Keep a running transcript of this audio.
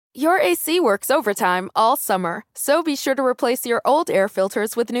Your AC works overtime all summer, so be sure to replace your old air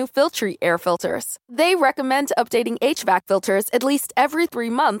filters with new Filtry air filters. They recommend updating HVAC filters at least every 3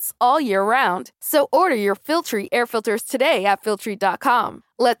 months all year round. So order your Filtry air filters today at Filtry.com.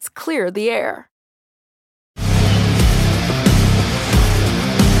 Let's clear the air.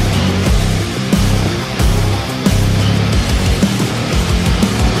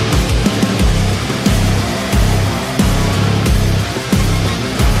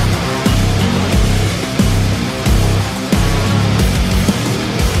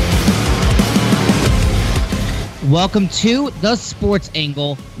 Welcome to The Sports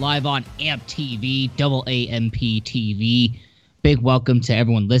Angle, live on AMP TV, AAMP TV. Big welcome to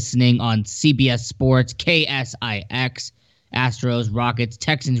everyone listening on CBS Sports, KSIX, Astros, Rockets,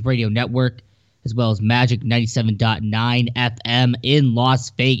 Texans Radio Network, as well as Magic 97.9 FM in Las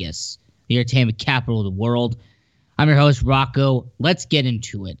Vegas, the entertainment capital of the world. I'm your host, Rocco. Let's get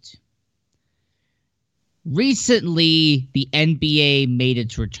into it. Recently, the NBA made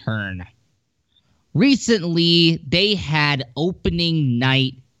its return. Recently, they had opening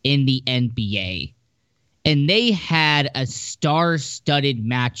night in the NBA, and they had a star-studded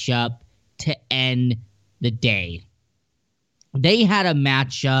matchup to end the day. They had a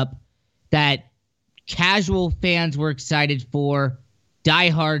matchup that casual fans were excited for,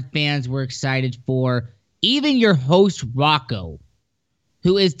 diehard fans were excited for, even your host, Rocco,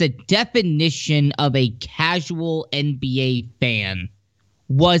 who is the definition of a casual NBA fan,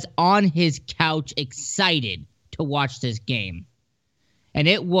 was on his couch excited to watch this game. And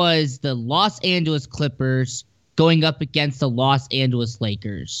it was the Los Angeles Clippers going up against the Los Angeles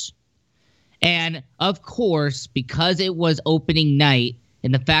Lakers. And of course, because it was opening night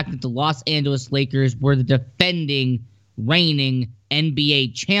and the fact that the Los Angeles Lakers were the defending, reigning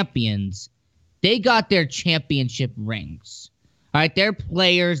NBA champions, they got their championship rings. All right, their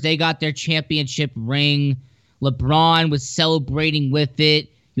players, they got their championship ring. LeBron was celebrating with it.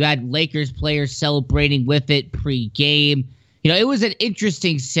 You had Lakers players celebrating with it pre-game. You know, it was an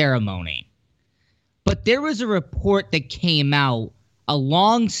interesting ceremony. But there was a report that came out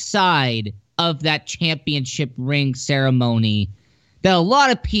alongside of that championship ring ceremony that a lot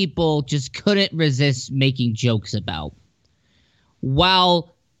of people just couldn't resist making jokes about.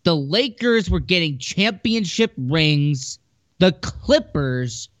 While the Lakers were getting championship rings, the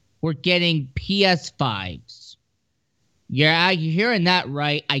Clippers were getting PS5s. Yeah, you're hearing that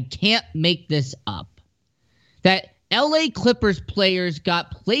right. I can't make this up. That LA Clippers players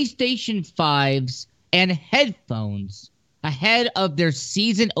got PlayStation 5s and headphones ahead of their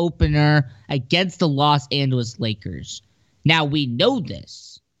season opener against the Los Angeles Lakers. Now, we know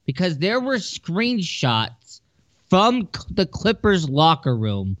this because there were screenshots from the Clippers locker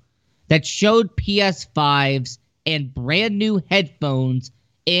room that showed PS5s and brand new headphones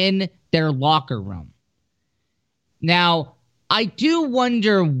in their locker room. Now, I do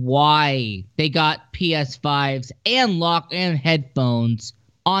wonder why they got PS5s and headphones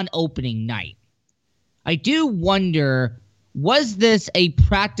on opening night. I do wonder, was this a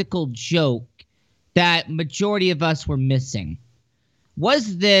practical joke that majority of us were missing?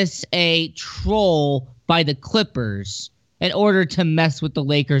 Was this a troll by the Clippers in order to mess with the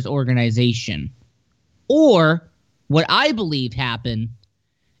Lakers organization? Or what I believe happened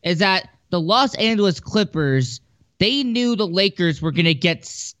is that the Los Angeles Clippers, they knew the Lakers were going to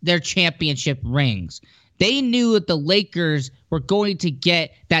get their championship rings. They knew that the Lakers were going to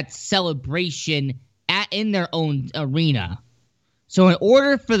get that celebration in their own arena. So in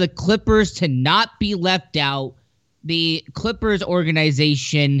order for the Clippers to not be left out, the Clippers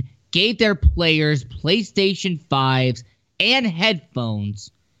organization gave their players PlayStation 5s and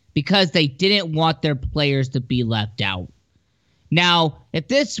headphones because they didn't want their players to be left out. Now, if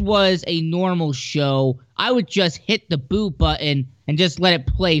this was a normal show, I would just hit the boo button and just let it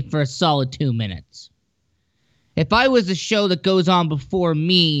play for a solid 2 minutes. If I was a show that goes on before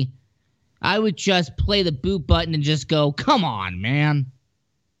me, I would just play the boo button and just go, come on, man.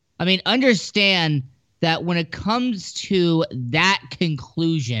 I mean, understand that when it comes to that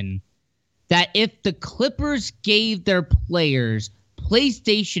conclusion, that if the Clippers gave their players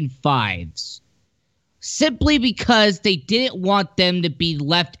PlayStation 5s, simply because they didn't want them to be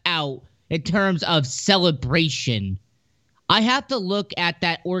left out in terms of celebration, I have to look at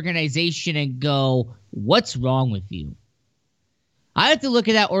that organization and go, what's wrong with you? I have to look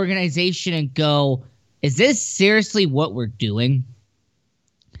at that organization and go, is this seriously what we're doing?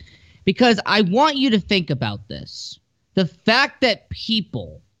 Because I want you to think about this. The fact that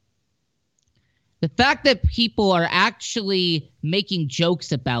people are actually making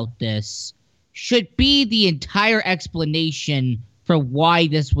jokes about this should be the entire explanation for why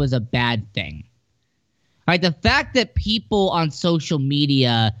this was a bad thing. All right, the fact that people on social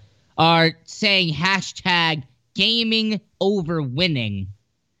media are saying hashtag gaming over winning,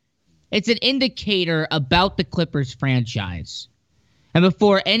 it's an indicator about the Clippers franchise. And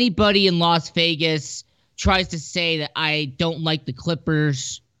before anybody in Las Vegas tries to say that I don't like the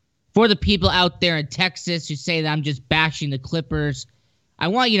Clippers, for the people out there in Texas who say that I'm just bashing the Clippers, I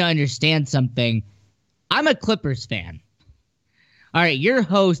want you to understand something. I'm a Clippers fan. All right, your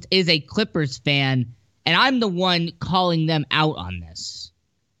host is a Clippers fan, and I'm the one calling them out on this.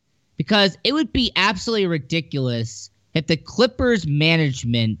 Because it would be absolutely ridiculous if the Clippers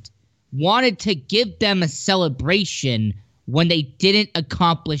management wanted to give them a celebration when they didn't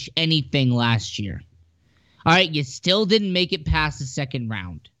accomplish anything last year. All right, you still didn't make it past the second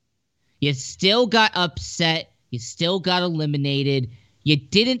round. You still got upset. You still got eliminated. You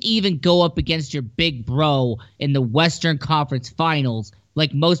didn't even go up against your big bro in the Western Conference Finals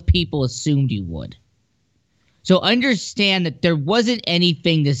like most people assumed you would. So understand that there wasn't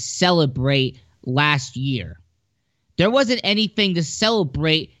anything to celebrate last year. There wasn't anything to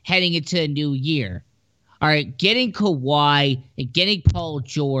celebrate heading into a new year. All right, getting Kawhi and getting Paul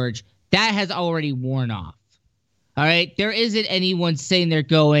George, that has already worn off. All right, there isn't anyone sitting there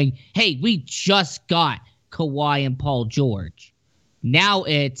going, hey, we just got Kawhi and Paul George. Now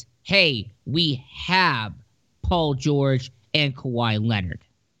it's, hey, we have Paul George and Kawhi Leonard.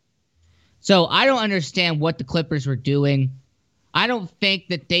 So I don't understand what the Clippers were doing. I don't think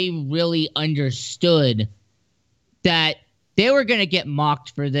that they really understood that they were going to get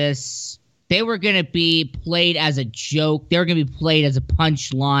mocked for this. They were going to be played as a joke. They were going to be played as a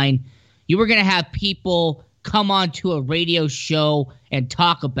punchline. You were going to have people come onto a radio show and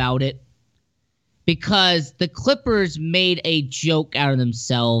talk about it because the Clippers made a joke out of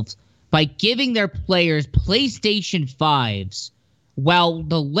themselves by giving their players PlayStation 5s while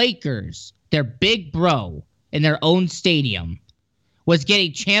the Lakers, their big bro in their own stadium, was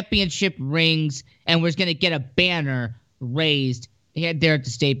getting championship rings and was going to get a banner raised there at the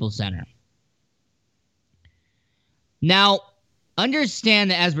Staples Center. Now,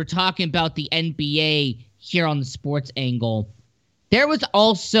 understand that as we're talking about the NBA here on the Sports Angle, there was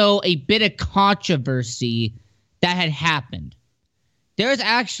also a bit of controversy that had happened. There's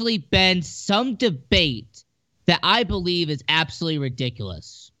actually been some debate that I believe is absolutely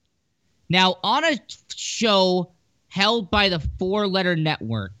ridiculous. Now, on a show held by the Four Letter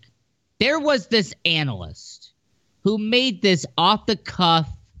Network, there was this analyst who made this off-the-cuff,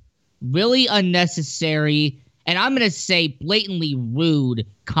 really unnecessary, and I'm going to say blatantly rude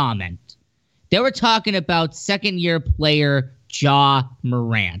comment. They were talking about second-year player Ja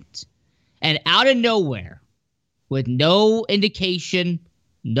Morant. And out of nowhere, with no indication,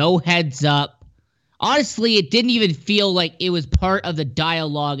 no heads up, honestly, it didn't even feel like it was part of the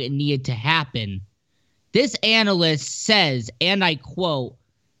dialogue it needed to happen. This analyst says, and I quote,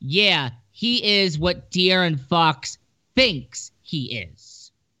 yeah, he is what De'Aaron Fox thinks he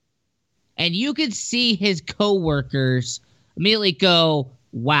is. And you could see his coworkers immediately go,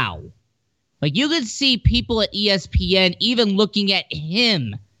 wow. Like, you could see people at ESPN even looking at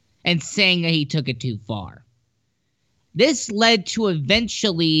him and saying that he took it too far. This led to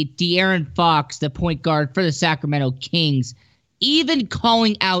eventually De'Aaron Fox, the point guard for the Sacramento Kings, even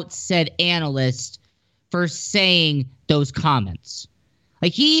calling out said analyst for saying those comments.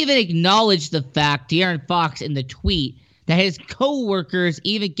 Like, he even acknowledged the fact, De'Aaron Fox, in the tweet, that his coworkers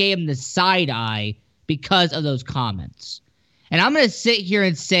even gave him the side eye because of those comments. And I'm going to sit here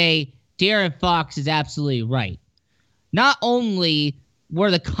and say De'Aaron Fox is absolutely right. Not only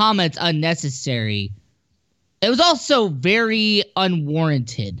were the comments unnecessary, it was also very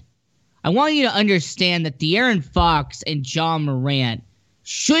unwarranted. I want you to understand that De'Aaron Fox and Ja Morant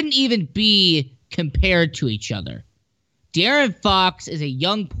shouldn't even be compared to each other. De'Aaron Fox is a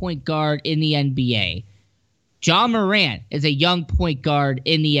young point guard in the NBA. Ja Morant is a young point guard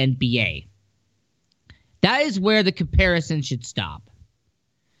in the NBA. That is where the comparison should stop.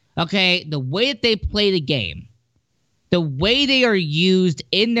 Okay, the way that they play the game, the way they are used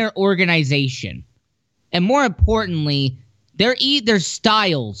in their organization, and more importantly, their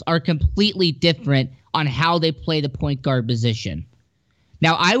styles are completely different on how they play the point guard position.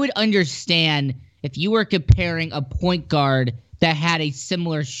 Now, I would understand if you were comparing a point guard that had a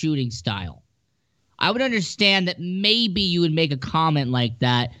similar shooting style. I would understand that maybe you would make a comment like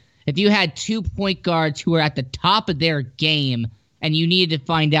that if you had two point guards who were at the top of their game and you needed to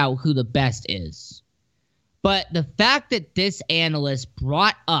find out who the best is. But the fact that this analyst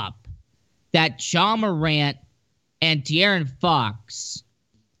brought up that Ja Morant and De'Aaron Fox,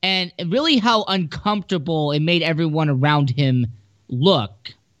 and really how uncomfortable it made everyone around him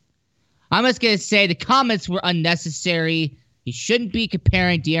look, I'm just going to say the comments were unnecessary. He shouldn't be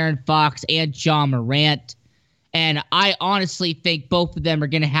comparing De'Aaron Fox and Ja Morant. And I honestly think both of them are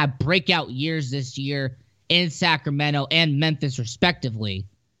going to have breakout years this year in Sacramento and Memphis, respectively.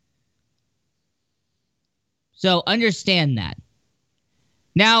 So understand that.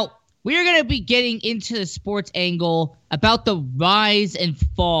 Now, we are going to be getting into the sports angle about the rise and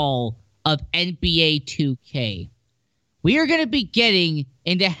fall of NBA 2K. We are going to be getting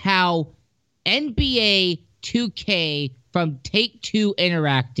into how NBA 2K from Take-Two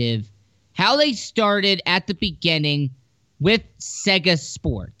Interactive, how they started at the beginning with Sega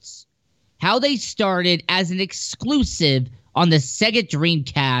Sports, how they started as an exclusive on the Sega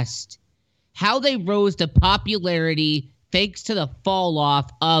Dreamcast, how they rose to popularity thanks to the fall off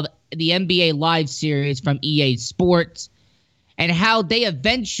of the NBA Live series from EA Sports, and how they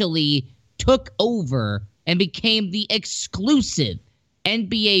eventually took over and became the exclusive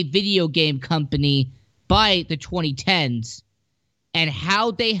NBA video game company by the 2010s, and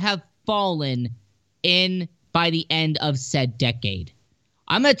how they have fallen in by the end of said decade.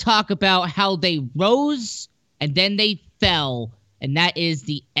 I'm going to talk about how they rose and then they fell, and that is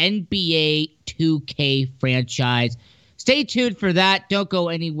the NBA 2K franchise. Stay tuned for that. Don't go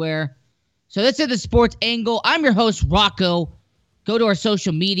anywhere. So this is the Sports Angle. I'm your host, Rocco. Go to our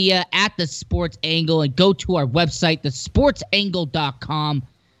social media at The Sports Angle and go to our website, thesportsangle.com,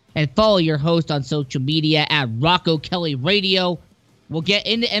 and follow your host on social media at Rocco Kelly Radio. We'll get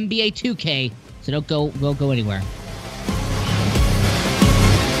into NBA 2K, so don't go anywhere.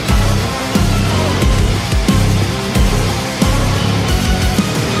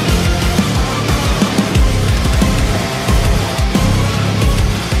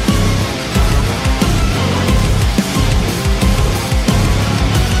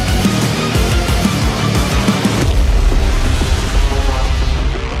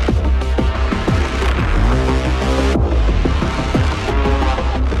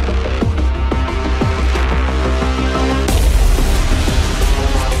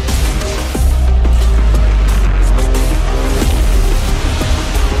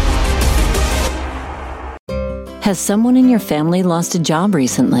 Has someone in your family lost a job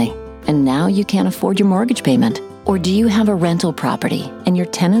recently, and now you can't afford your mortgage payment? Or do you have a rental property and your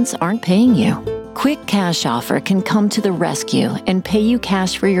tenants aren't paying you? Quick Cash Offer can come to the rescue and pay you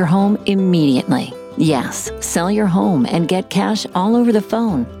cash for your home immediately. Yes, sell your home and get cash all over the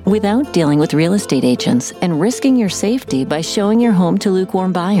phone without dealing with real estate agents and risking your safety by showing your home to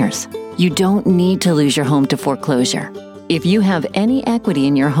lukewarm buyers. You don't need to lose your home to foreclosure. If you have any equity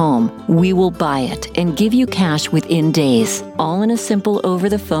in your home, we will buy it and give you cash within days, all in a simple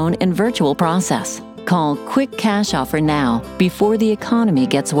over-the-phone and virtual process. Call Quick Cash Offer now before the economy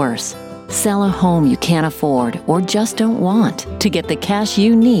gets worse. Sell a home you can't afford or just don't want to get the cash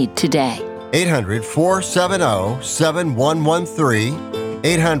you need today. 800-470-7113.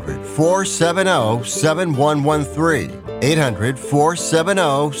 800-470-7113.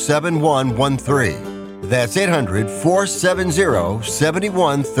 800-470-7113. That's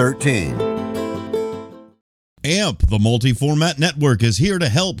 800-470-7113. AMP, the multi-format network, is here to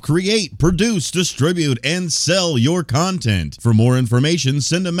help create, produce, distribute, and sell your content. For more information,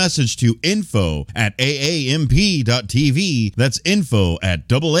 send a message to info@aamp.tv. That's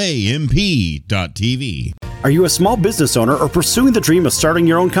info@aamp.tv. Are you a small business owner or pursuing the dream of starting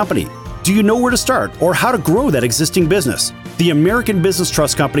your own company? Do you know where to start or how to grow that existing business? The American Business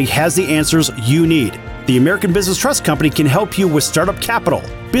Trust Company has the answers you need. The American Business Trust Company can help you with startup capital,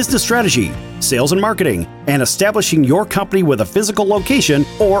 business strategy, sales and marketing, and establishing your company with a physical location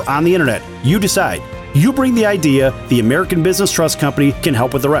or on the internet. You decide. You bring the idea, the American Business Trust Company can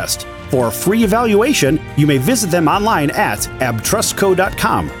help with the rest. For a free evaluation, you may visit them online at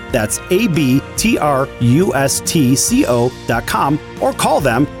abtrustco.com. That's abtrustco.com, or call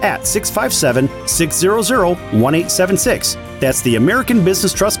them at 657-600-1876. That's the American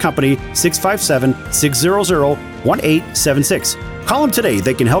Business Trust Company, 657-600-1876. Call them today.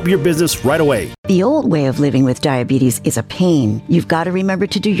 They can help your business right away. The old way of living with diabetes is a pain. You've got to remember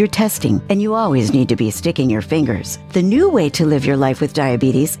to do your testing, and you always need to be sticking your fingers. The new way to live your life with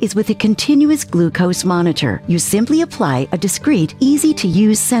diabetes is with a continuous glucose monitor. You simply apply a discreet,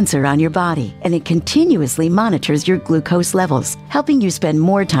 easy-to-use sensor on your body, and it continuously monitors your glucose levels, helping you spend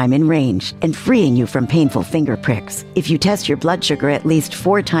more time in range and freeing you from painful finger pricks. If you test your blood sugar at least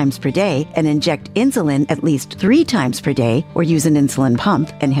 4 times per day and inject insulin at least 3 times per day, or use an insulin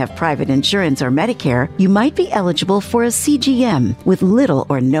pump and have private insurance or Medicare, you might be eligible for a CGM with little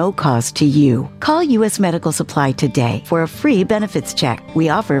or no cost to you. Call U.S. Medical Supply today for a free benefits check. We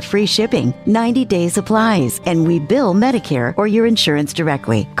offer free shipping, 90-day supplies, and we bill Medicare or your insurance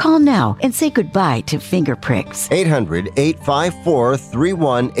directly. Call now and say goodbye to finger pricks.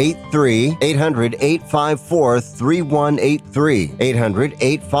 800-854-3183. 800-854-3183.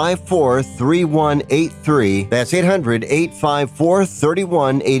 800-854-3183. That's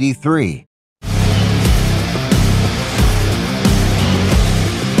 800-854-3183.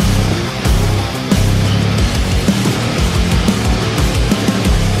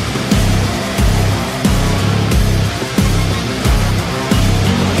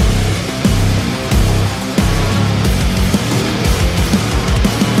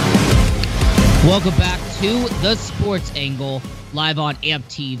 Welcome back to The Sports Angle, live on AMP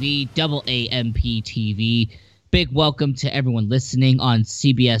TV, double AMP TV. Big welcome to everyone listening on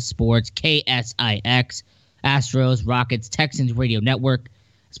CBS Sports, KSIX, Astros, Rockets, Texans Radio Network,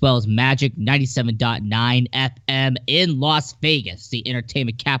 as well as Magic 97.9 FM in Las Vegas, the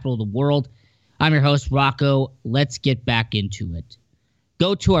entertainment capital of the world. I'm your host, Rocco. Let's get back into it.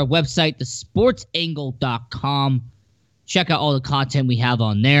 Go to our website, thesportsangle.com. Check out all the content we have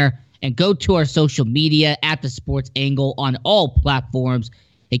on there. And go to our social media at The Sports Angle on all platforms.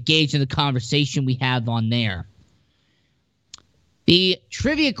 Engage in the conversation we have on there. The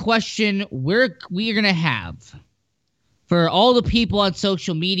trivia question we are going to have for all the people on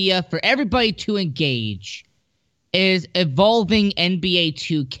social media, for everybody to engage, is evolving NBA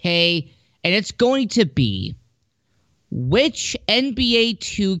 2K. And it's going to be, which NBA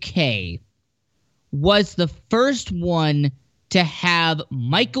 2K was the first one to have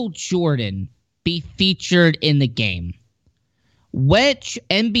Michael Jordan be featured in the game? Which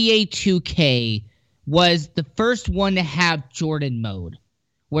NBA 2K was the first one to have Jordan mode,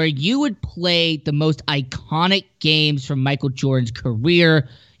 where you would play the most iconic games from Michael Jordan's career?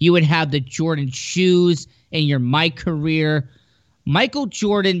 You would have the Jordan shoes in your My Career. Michael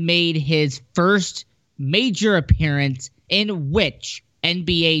Jordan made his first major appearance in which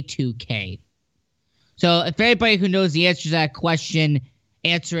NBA 2K? So if anybody who knows the answer to that question,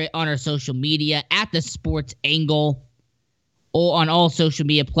 answer it on our social media at The Sports Angle, or on all social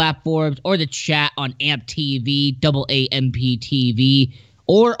media platforms, or the chat on AMP TV, double AMP TV,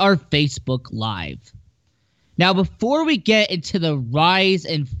 or our Facebook Live. Now, before we get into the rise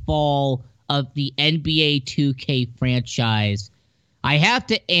and fall of the NBA 2K franchise, I have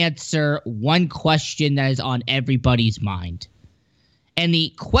to answer one question that is on everybody's mind. And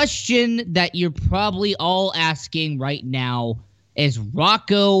the question that you're probably all asking right now is,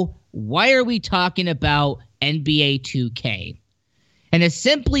 Rocco, why are we talking about NBA 2K? And to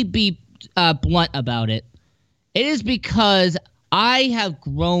simply be blunt about it, it is because I have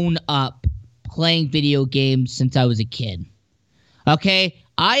grown up playing video games since I was a kid. Okay?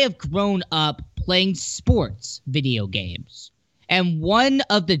 I have grown up playing sports video games. And one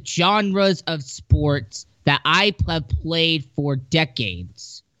of the genres of sports that I have played for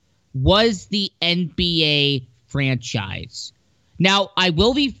decades was the NBA franchise. Now, I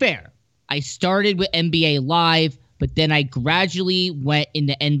will be fair. I started with NBA Live, but then I gradually went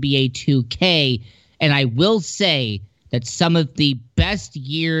into NBA 2K, and I will say that some of the best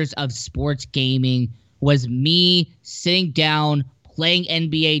years of sports gaming was me sitting down, playing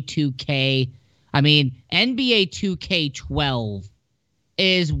NBA 2K. I mean, NBA 2K12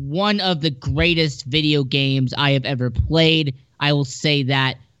 is one of the greatest video games I have ever played. I will say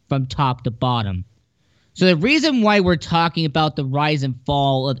that from top to bottom. So the reason why we're talking about the rise and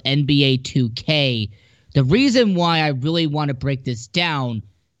fall of NBA 2K, the reason why I really want to break this down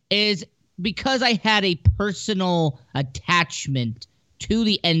is because I had a personal attachment to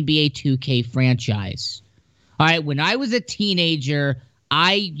the NBA 2K franchise. All right, when I was a teenager,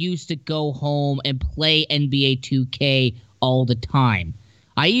 I used to go home and play NBA 2K all the time.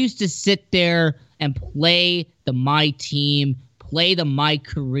 I used to sit there and play the My Team, play the My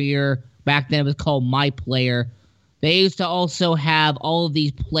Career. Back then it was called My Player. They used to also have all of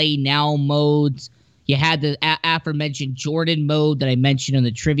these Play Now modes. You had the aforementioned Jordan mode that I mentioned in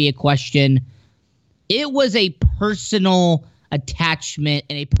the trivia question. It was a personal attachment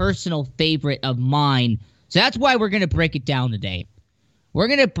and a personal favorite of mine. So that's why we're going to break it down today. We're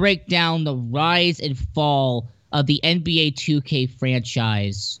going to break down the rise and fall of the NBA 2K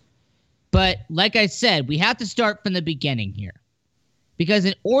franchise. But like I said, we have to start from the beginning here. Because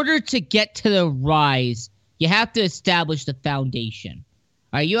in order to get to the rise, you have to establish the foundation.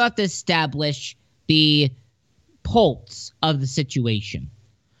 All right, you have to establish the pulse of the situation.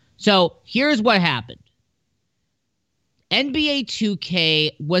 So here's what happened. NBA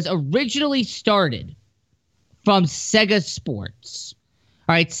 2K was originally started from Sega Sports.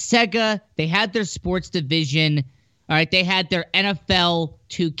 All right, Sega, they had their sports division. All right, they had their NFL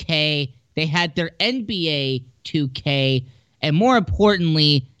 2K. They had their NBA 2K. And more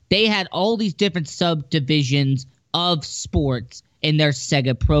importantly, they had all these different subdivisions of sports in their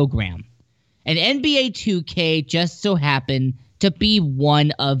Sega program. And NBA 2K just so happened to be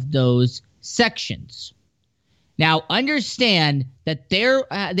one of those sections. Now, understand that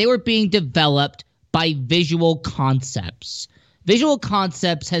they were being developed by Visual Concepts. Visual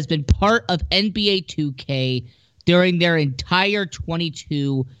Concepts has been part of NBA 2K during their entire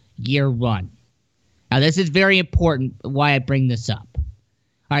 22-year run. Now, this is very important why I bring this up.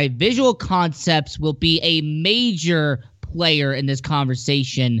 All right, Visual Concepts will be a major player in this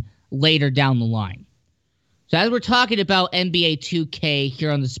conversation later down the line. So as we're talking about NBA 2K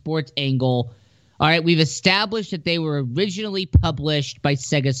here on the Sports Angle, all right, we've established that they were originally published by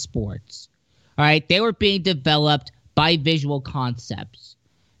Sega Sports. All right, they were being developed by Visual Concepts.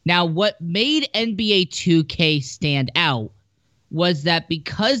 Now, what made NBA 2K stand out was that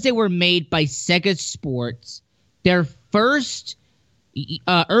because they were made by Sega Sports, their first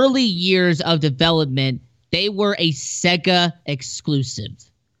early years of development, they were a Sega exclusive.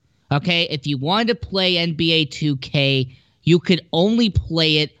 Okay, if you wanted to play NBA 2K, you could only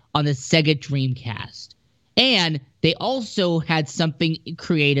play it on the Sega Dreamcast. And they also had something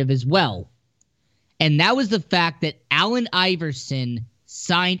creative as well. And that was the fact that Allen Iverson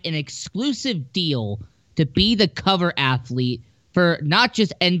signed an exclusive deal to be the cover athlete for not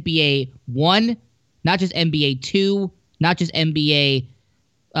just NBA 1, not just NBA 2, not just NBA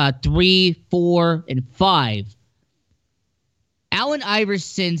 3, 4, and 5. Allen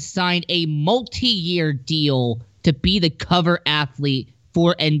Iverson signed a multi-year deal to be the cover athlete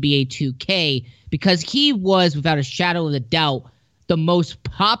for NBA 2K because he was, without a shadow of a doubt, the most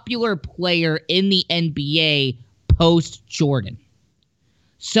popular player in the NBA post-Jordan.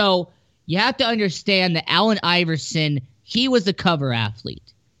 So you have to understand that Allen Iverson, he was the cover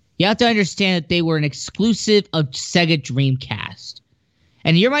athlete. You have to understand that they were an exclusive of Sega Dreamcast.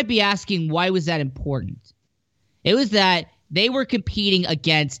 And you might be asking, why was that important? It was that they were competing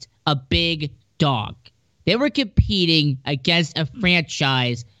against a big dog. They were competing against a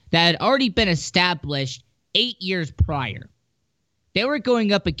franchise that had already been established 8 years prior. They were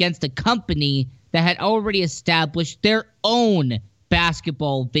going up against a company that had already established their own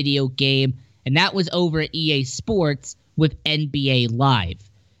basketball video game, and that was over at EA Sports with NBA Live.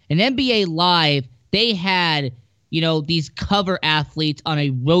 And NBA Live, they had, these cover athletes on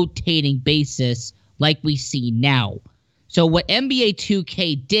a rotating basis like we see now. So what NBA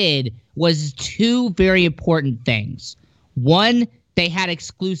 2K did was two very important things. One, they had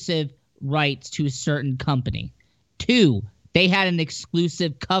exclusive rights to a certain company. Two, they had an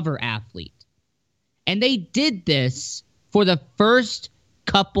exclusive cover athlete. And they did this for the first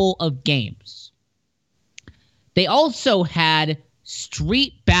couple of games. They also had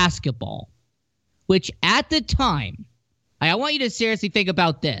street basketball, which at the time, I want you to seriously think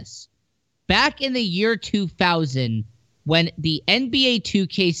about this. Back in the year 2000, when the NBA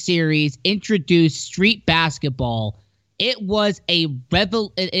 2K series introduced street basketball, it was a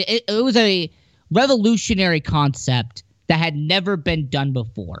revolutionary concept that had never been done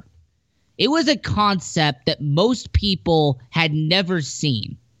before. It was a concept that most people had never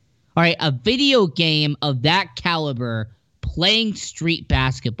seen. All right, a video game of that caliber playing street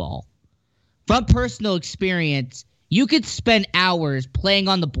basketball. From personal experience, you could spend hours playing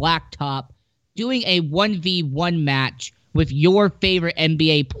on the blacktop doing a 1v1 match with your favorite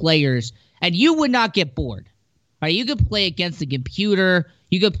NBA players, and you would not get bored. All right, you could play against the computer.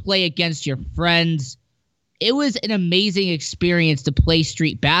 You could play against your friends. It was an amazing experience to play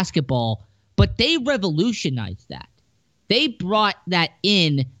street basketball, but they revolutionized that. They brought that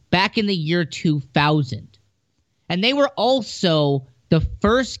in back in the year 2000. And they were also the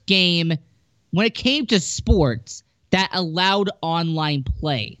first game, when it came to sports, that allowed online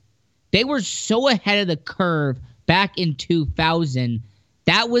play. They were so ahead of the curve back in 2000.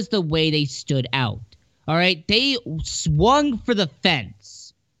 That was the way they stood out. All right, they swung for the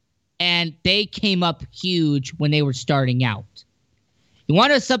fence, and they came up huge when they were starting out. You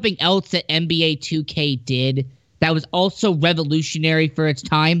want to know something else that NBA 2K did that was also revolutionary for its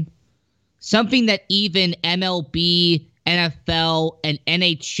time? Something that even MLB, NFL, and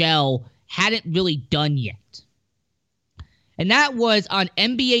NHL hadn't really done yet. And that was on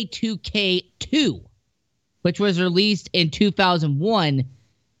NBA 2K2, which was released in 2001.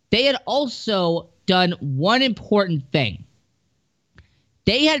 They had also done one important thing.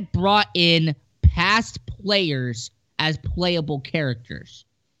 They had brought in past players as playable characters.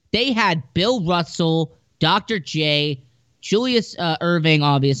 They had Bill Russell, Dr. J, Julius Irving,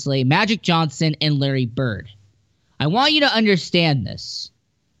 obviously, Magic Johnson, and Larry Bird. I want you to understand this,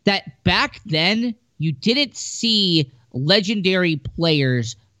 that back then, you didn't see legendary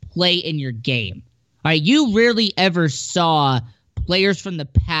players play in your game. All right, you rarely ever saw players from the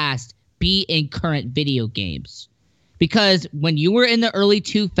past be in current video games. Because when you were in the early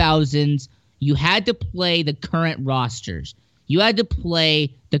 2000s, you had to play the current rosters. You had to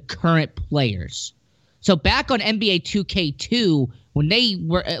play the current players. So back on NBA 2K2, when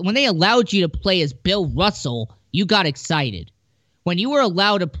they allowed you to play as Bill Russell, you got excited. When you were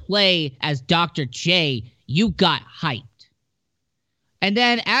allowed to play as Dr. J, you got hyped. And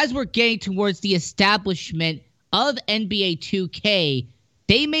then as we're getting towards the establishment of NBA 2K,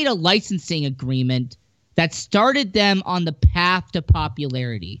 they made a licensing agreement that started them on the path to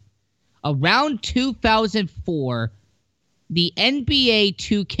popularity. Around 2004, the NBA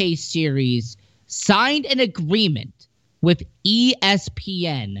 2K series signed an agreement with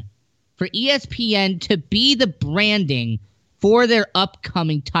ESPN for ESPN to be the branding for their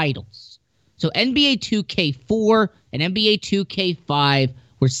upcoming titles. So NBA 2K4 and NBA 2K5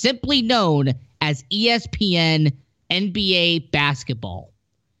 were simply known as ESPN NBA Basketball.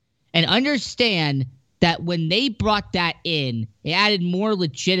 And understand that when they brought that in, it added more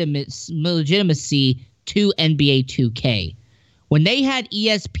legitimacy to NBA 2K. When they had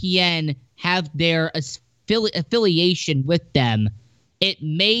ESPN have their affiliation with them, it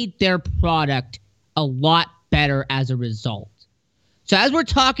made their product a lot better as a result. So as we're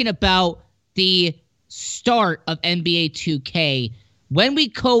talking about the start of NBA 2K, when we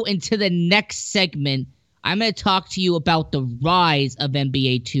go into the next segment, I'm going to talk to you about the rise of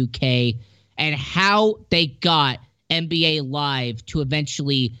NBA 2K and how they got NBA Live to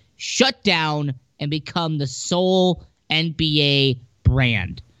eventually shut down and become the sole NBA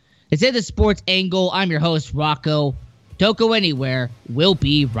brand. It's in the Sports Angle. I'm your host, Rocco. Don't go anywhere. We'll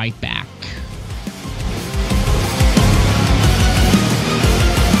be right back.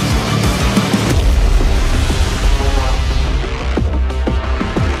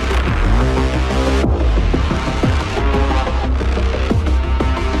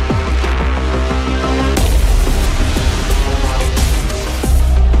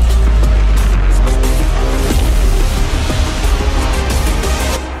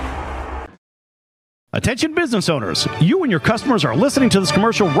 Attention business owners, you and your customers are listening to this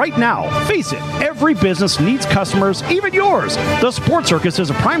commercial right now. Face it, every business needs customers, even yours. The Sports Circus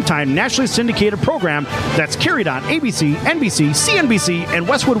is a primetime nationally syndicated program that's carried on ABC, NBC, CNBC, and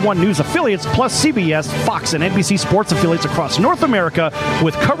Westwood One News affiliates, plus CBS, Fox, and NBC sports affiliates across North America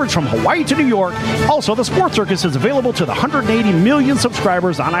with coverage from Hawaii to New York. Also, the Sports Circus is available to the 180 million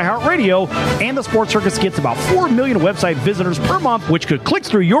subscribers on iHeartRadio, and the Sports Circus gets about 4 million website visitors per month, which could click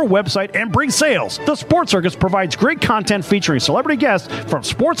through your website and bring sales. The Sports Circus provides great content featuring celebrity guests from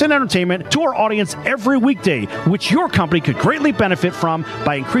sports and entertainment to our audience every weekday, which your company could greatly benefit from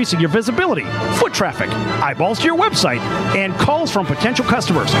by increasing your visibility, foot traffic, eyeballs to your website, and calls from potential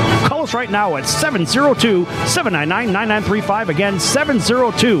customers. Call us right now at 702-799-9935. Again,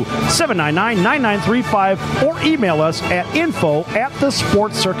 702-799-9935, or email us at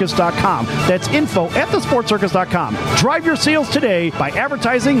info@thesportscircus.com. That's info@thesportscircus.com. Drive your sales today by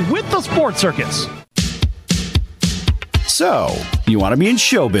advertising with the Sports Circus. So, you want to be in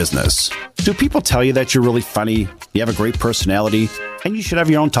show business. Do people tell you that you're really funny, you have a great personality, and you should have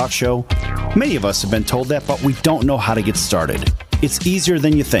your own talk show? Many of us have been told that, but we don't know how to get started. It's easier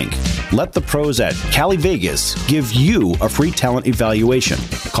than you think. Let the pros at Cali Vegas give you a free talent evaluation.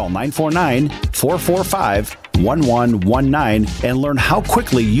 Call 949-445-1119 and learn how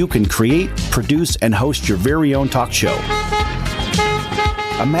quickly you can create, produce, and host your very own talk show.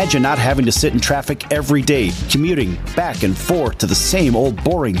 Imagine not having to sit in traffic every day, commuting back and forth to the same old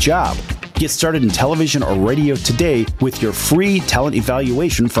boring job. Get started in television or radio today with your free talent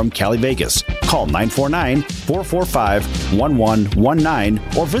evaluation from Cali Vegas. Call 949-445-1119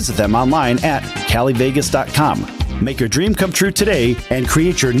 or visit them online at calivegas.com. Make your dream come true today and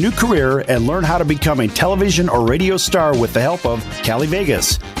create your new career and learn how to become a television or radio star with the help of Cali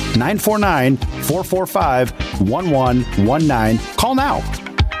Vegas. 949-445-1119. Call now.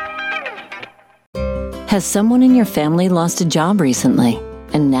 Has someone in your family lost a job recently,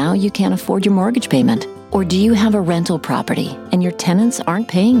 and now you can't afford your mortgage payment? Or do you have a rental property and your tenants aren't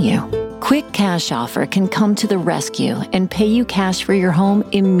paying you? Quick Cash Offer can come to the rescue and pay you cash for your home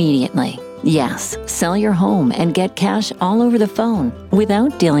immediately. Yes, sell your home and get cash all over the phone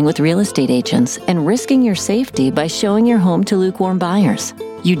without dealing with real estate agents and risking your safety by showing your home to lukewarm buyers.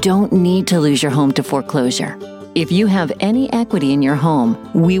 You don't need to lose your home to foreclosure. If you have any equity in your home,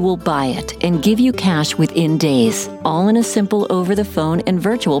 we will buy it and give you cash within days, all in a simple over-the-phone and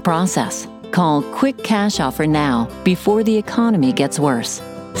virtual process. Call Quick Cash Offer now before the economy gets worse.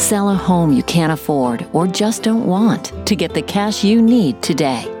 Sell a home you can't afford or just don't want to get the cash you need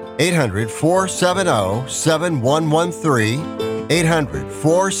today. 800-470-7113.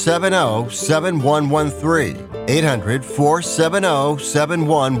 800-470-7113.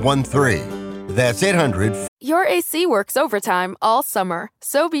 800-470-7113. That's 800. Your AC works overtime all summer,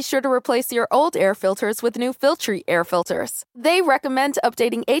 so be sure to replace your old air filters with new Filtry air filters. They recommend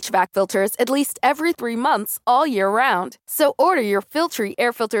updating HVAC filters at least every 3 months all year round. So order your Filtry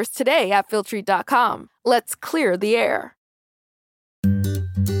air filters today at Filtry.com. Let's clear the air.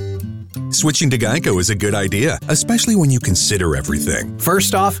 Switching to Geico is a good idea, especially when you consider everything.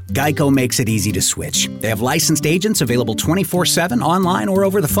 First off, Geico makes it easy to switch. They have licensed agents available 24/7 online or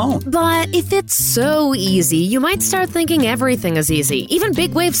over the phone. But if it's so easy, you might start thinking everything is easy, even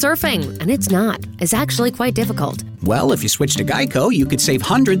big wave surfing. And it's not. It's actually quite difficult. Well, if you switch to Geico, you could save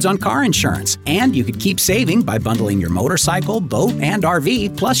hundreds on car insurance. And you could keep saving by bundling your motorcycle, boat, and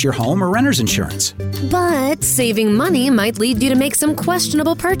RV, plus your home or renter's insurance. But saving money might lead you to make some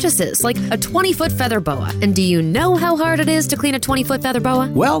questionable purchases, like a 20-foot feather boa. And do you know how hard it is to clean a 20-foot feather boa?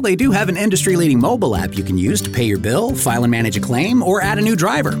 Well, they do have an industry-leading mobile app you can use to pay your bill, file and manage a claim, or add a new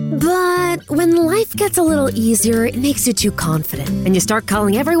driver. But when life gets a little easier, it makes you too confident, and you start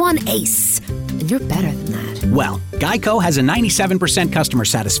calling everyone Ace. And you're better than that. Well, Geico has a 97% customer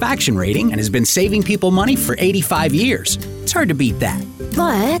satisfaction rating and has been saving people money for 85 years. It's hard to beat that.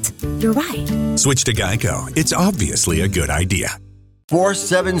 But you're right. Switch to Geico. It's obviously a good idea.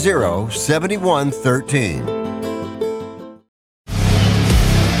 470-7113.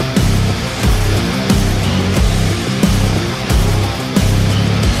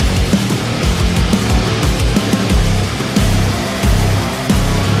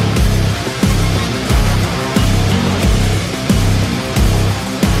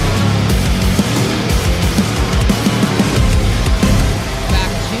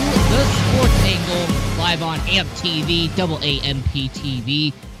 AMP TV, AAMP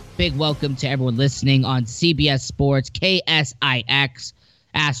TV. Big welcome to everyone listening on CBS Sports, KSIX,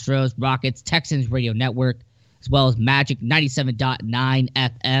 Astros, Rockets, Texans Radio Network, as well as Magic 97.9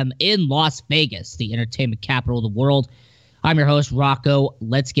 FM in Las Vegas, the entertainment capital of the world. I'm your host, Rocco.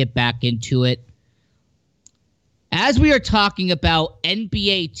 Let's get back into it. As we are talking about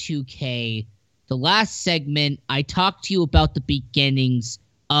NBA 2K, the last segment, I talked to you about the beginnings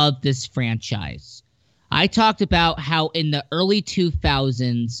of this franchise. I talked about how in the early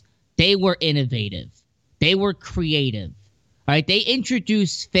 2000s, they were innovative. They were creative. Right? They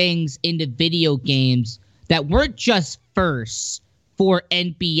introduced things into video games that weren't just first for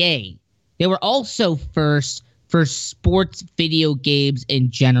NBA. They were also first for sports video games in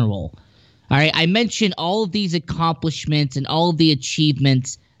general. All right, I mentioned all of these accomplishments and all of the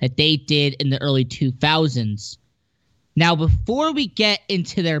achievements that they did in the early 2000s. Now, before we get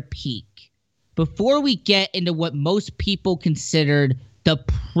into their peak, before we get into what most people considered the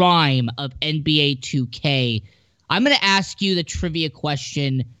prime of NBA 2K, I'm going to ask you the trivia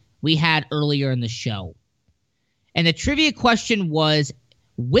question we had earlier in the show. And the trivia question was,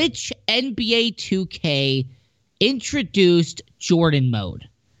 which NBA 2K introduced Jordan Mode?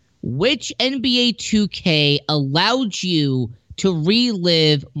 Which NBA 2K allowed you to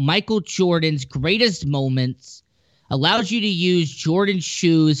relive Michael Jordan's greatest moments, allowed you to use Jordan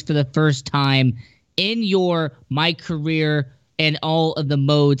shoes for the first time in your My Career and all of the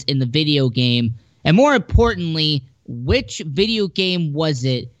modes in the video game? And more importantly, which video game was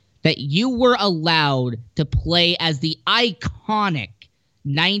it that you were allowed to play as the iconic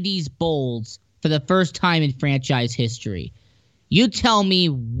 90s Bulls for the first time in franchise history? You tell me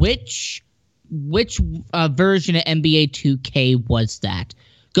which version of NBA 2K was that.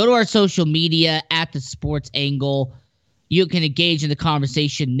 Go to our social media at The Sports Angle. You can engage in the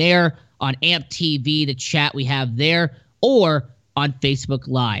conversation there on AMP TV, the chat we have there, or on Facebook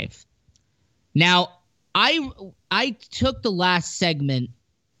Live. Now, I took the last segment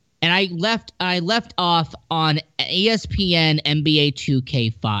and I left off on ESPN NBA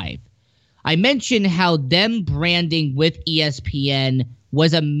 2K5. I mentioned how them branding with ESPN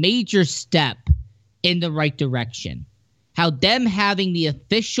was a major step in the right direction. How them having the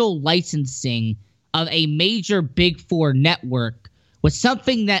official licensing of a major Big Four network was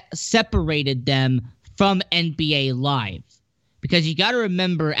something that separated them from NBA Live. Because you got to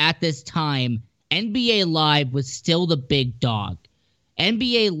remember, at this time, NBA Live was still the big dog.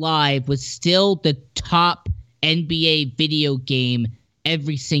 NBA Live was still the top NBA video game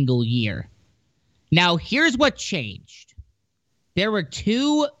every single year. Now, here's what changed. There were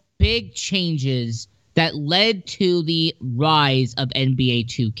two big changes that led to the rise of NBA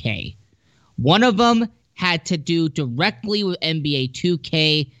 2K. One of them had to do directly with NBA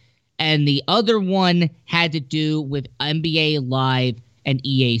 2K, and the other one had to do with NBA Live and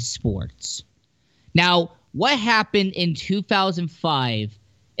EA Sports. Now, what happened in 2005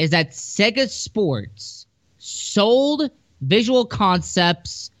 is that Sega Sports sold Visual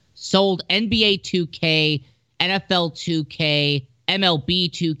Concepts, sold NBA 2K, NFL 2K, MLB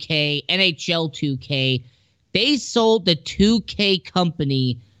 2K, NHL 2K. They sold the 2K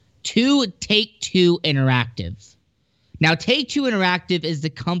company to Take-Two Interactive. Now, Take-Two Interactive is the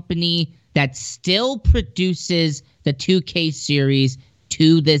company that still produces the 2K series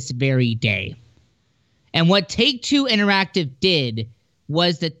to this very day. And what Take-Two Interactive did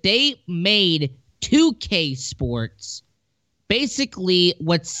was that they made 2K Sports basically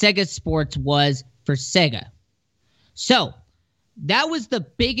what Sega Sports was for Sega. So, that was the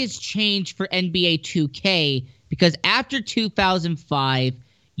biggest change for NBA 2K, because after 2005,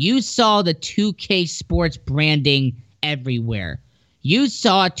 you saw the 2K Sports branding everywhere. You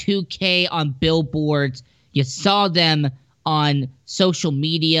saw 2K on billboards. You saw them on social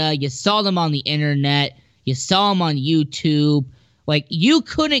media. You saw them on the internet. You saw them on YouTube. Like, you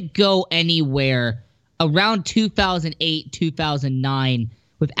couldn't go anywhere around 2008, 2009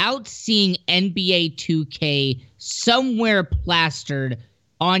 without seeing NBA 2K somewhere plastered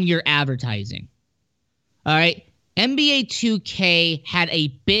on your advertising. All right? NBA 2K had a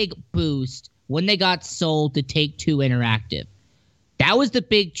big boost when they got sold to Take-Two Interactive. That was the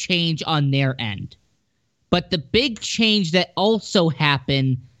big change on their end. But the big change that also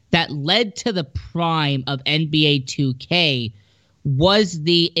happened that led to the prime of NBA 2K was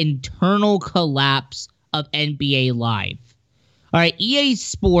the internal collapse of NBA Live. All right, EA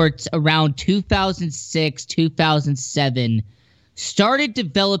Sports around 2006, 2007 started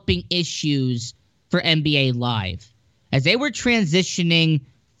developing issues for NBA Live as they were transitioning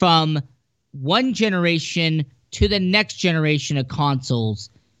from one generation to the next generation of consoles.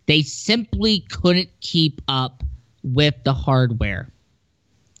 They simply couldn't keep up with the hardware.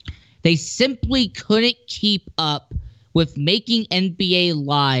 They simply couldn't keep up with making NBA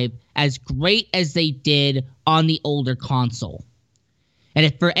Live as great as they did on the older console. And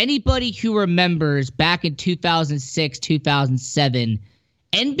if for anybody who remembers back in 2006, 2007,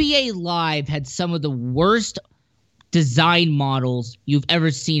 NBA Live had some of the worst design models you've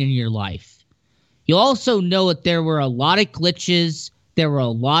ever seen in your life. You'll also know that there were a lot of glitches, there were a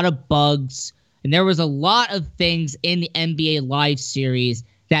lot of bugs, and there was a lot of things in the NBA Live series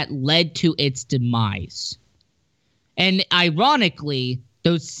that led to its demise. And ironically,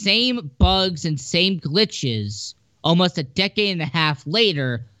 those same bugs and same glitches, almost a decade and a half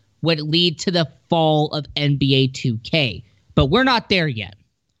later, would lead to the fall of NBA 2K. But we're not there yet.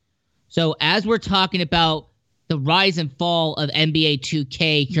 So as we're talking about the rise and fall of NBA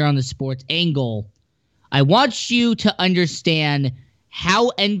 2K here on the Sports Angle, I want you to understand how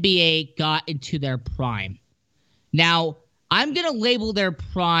NBA got into their prime. Now, I'm going to label their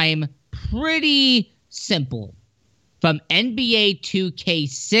prime pretty simple. From NBA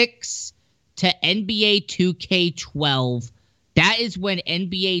 2K6 to NBA 2K12, that is when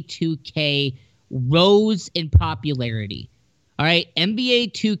NBA 2K rose in popularity. All right,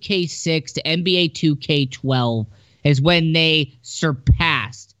 NBA 2K6 to NBA 2K12 is when they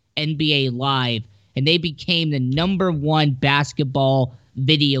surpassed NBA Live, and they became the number one basketball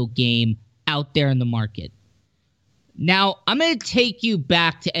video game out there in the market. Now, I'm going to take you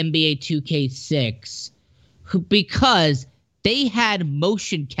back to NBA 2K6 because they had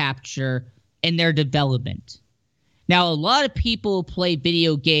motion capture in their development. Now, a lot of people who play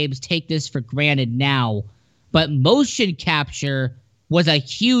video games take this for granted now, but motion capture was a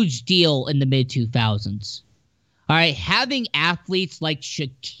huge deal in the mid-2000s. All right, having athletes like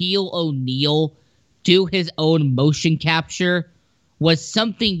Shaquille O'Neal do his own motion capture was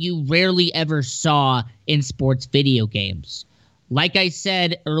something you rarely ever saw in sports video games. Like I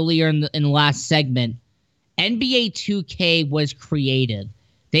said earlier in the last segment, NBA 2K was creative.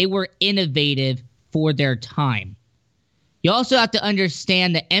 They were innovative for their time. You also have to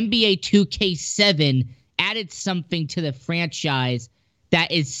understand that NBA 2K7 added something to the franchise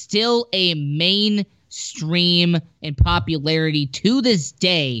that is still a mainstream in popularity to this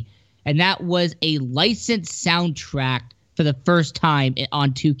day, and that was a licensed soundtrack for the first time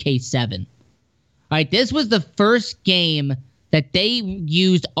on 2K7. All right, this was the first game that they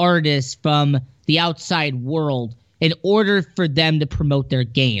used artists from the outside world in order for them to promote their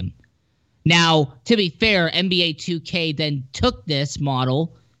game. Now, to be fair, NBA 2K then took this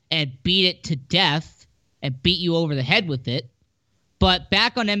model and beat it to death and beat you over the head with it. But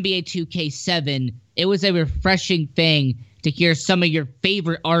back on NBA 2K7, it was a refreshing thing to hear some of your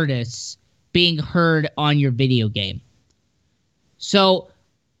favorite artists being heard on your video game. So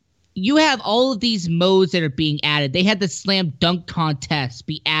you have all of these modes that are being added. They had the slam dunk contest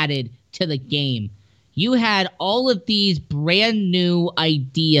be added to the game. You had all of these brand new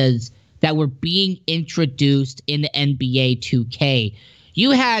ideas that were being introduced in the NBA 2K.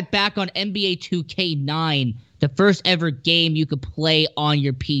 You had back on NBA 2K9, the first ever game you could play on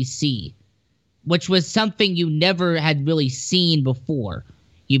your PC, which was something you never had really seen before.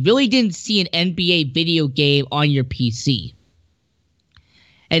 You really didn't see an NBA video game on your PC.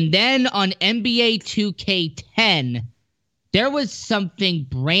 And then on NBA 2K10, there was something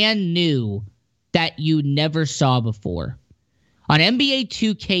brand new that you never saw before. On NBA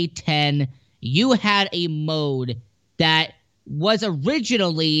 2K10, you had a mode that was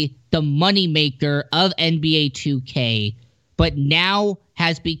originally the moneymaker of NBA 2K, but now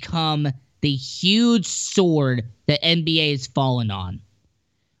has become the huge sword that NBA has fallen on.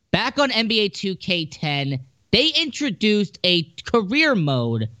 Back on NBA 2K10, they introduced a career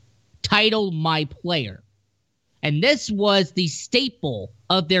mode titled My Player. And this was the staple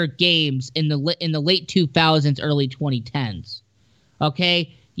of their games in the late 2000s, early 2010s.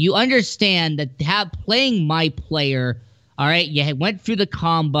 Okay? You understand that playing My Player, all right, you went through the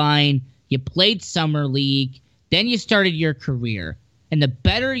combine, you played Summer League, then you started your career. And the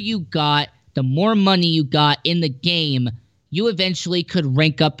better you got, the more money you got in the game, you eventually could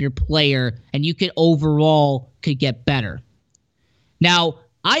rank up your player and you could get better. Now,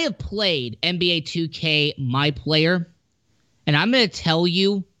 I have played NBA 2K My Player, and I'm going to tell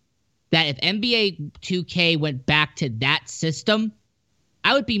you that if NBA 2K went back to that system,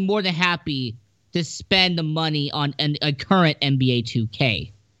 I would be more than happy to spend the money on a current NBA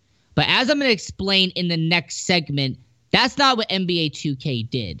 2K. But as I'm going to explain in the next segment, that's not what NBA 2K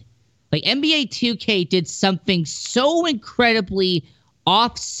did. Like, NBA 2K did something so incredibly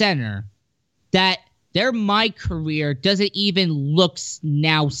off-center that their My Career doesn't even look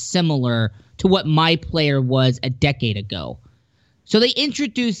now similar to what My Player was a decade ago. So they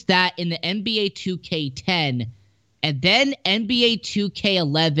introduced that in the NBA 2K10, and then NBA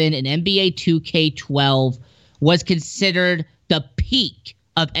 2K11 and NBA 2K12 was considered the peak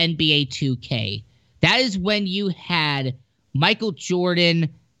of NBA 2K. That is when you had Michael Jordan,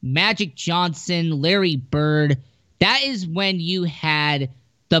 Magic Johnson, Larry Bird. That is when you had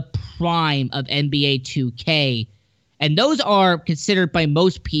the prime of NBA 2K. And those are considered by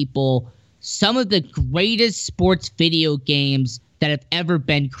most people some of the greatest sports video games that have ever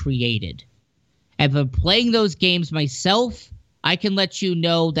been created. And for playing those games myself, I can let you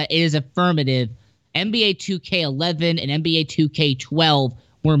know that it is affirmative. NBA 2K11 and NBA 2K12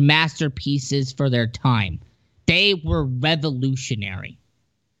 were masterpieces for their time. They were revolutionary.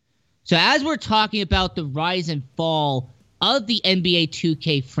 So as we're talking about the rise and fall of the NBA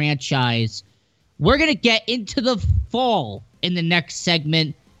 2K franchise, we're going to get into the fall in the next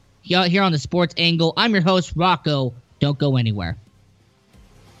segment here on the Sports Angle. I'm your host, Rocco. Don't go anywhere.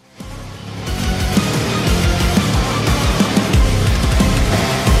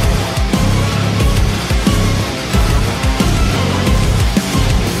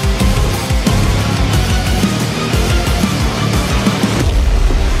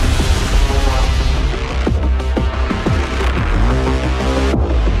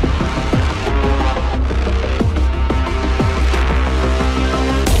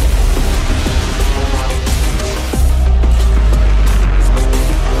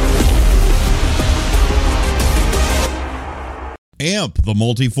 AMP, the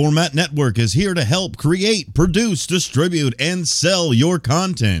multi-format network, is here to help create, produce, distribute, and sell your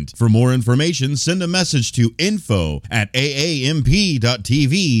content. For more information, send a message to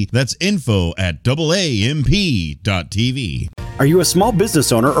info@aamp.tv. That's info@aamp.tv. Are you a small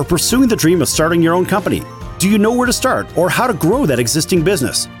business owner or pursuing the dream of starting your own company? Do you know where to start or how to grow that existing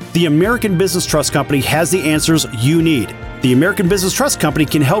business? The American Business Trust Company has the answers you need. The American Business Trust Company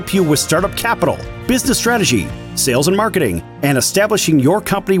can help you with startup capital, business strategy, sales and marketing, and establishing your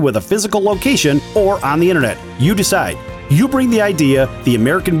company with a physical location or on the internet. You decide. You bring the idea, the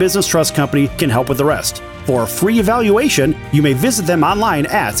American Business Trust Company can help with the rest. For a free evaluation, you may visit them online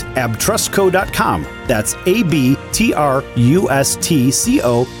at abtrustco.com. That's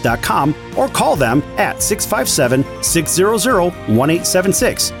ABTRUSTCO.com, or call them at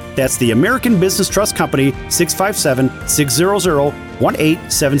 657-600-1876. That's the American Business Trust Company,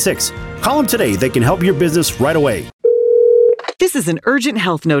 657-600-1876. Call them today. They can help your business right away. This is an urgent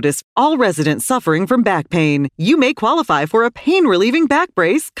health notice. All residents suffering from back pain. You may qualify for a pain-relieving back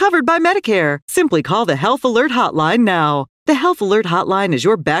brace covered by Medicare. Simply call the Health Alert Hotline now. The Health Alert Hotline is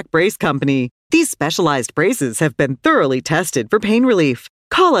your back brace company. These specialized braces have been thoroughly tested for pain relief.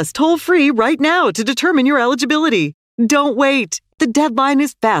 Call us toll-free right now to determine your eligibility. Don't wait. The deadline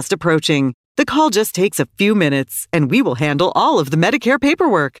is fast approaching. The call just takes a few minutes, and we will handle all of the Medicare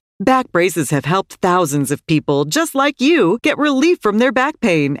paperwork. Back braces have helped thousands of people just like you get relief from their back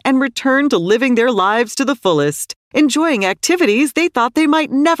pain and return to living their lives to the fullest, enjoying activities they thought they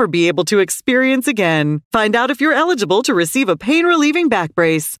might never be able to experience again. Find out if you're eligible to receive a pain-relieving back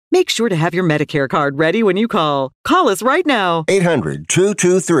brace. Make sure to have your Medicare card ready when you call. Call us right now.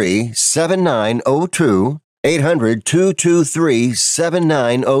 800-223-7902.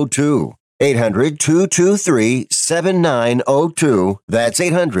 800-223-7902. 800-223-7902. That's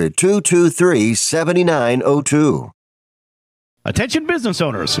 800-223-7902. Attention business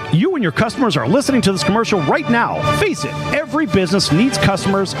owners, you and your customers are listening to this commercial right now. Face it, every business needs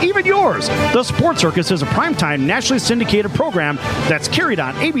customers, even yours. The Sports Circus is a primetime nationally syndicated program that's carried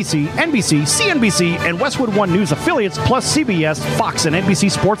on ABC, NBC, CNBC, and Westwood One News affiliates, plus CBS, Fox, and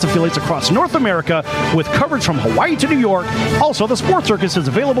NBC sports affiliates across North America with coverage from Hawaii to New York. Also, the Sports Circus is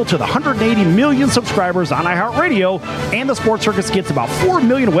available to the 180 million subscribers on iHeartRadio, and the Sports Circus gets about 4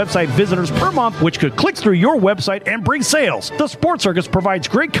 million website visitors per month, which could click through your website and bring sales. The Sports Circus provides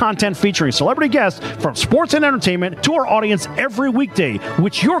great content featuring celebrity guests from sports and entertainment to our audience every weekday,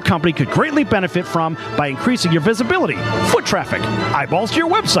 which your company could greatly benefit from by increasing your visibility, foot traffic, eyeballs to your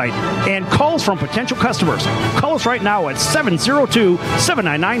website, and calls from potential customers. Call us right now at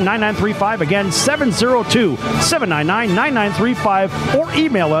 702-799-9935. Again, 702-799-9935, or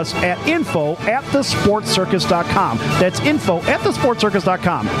email us at info@thesportscircus.com. That's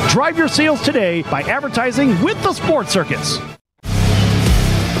info@thesportscircus.com. Drive your sales today by advertising with the Sports Circus.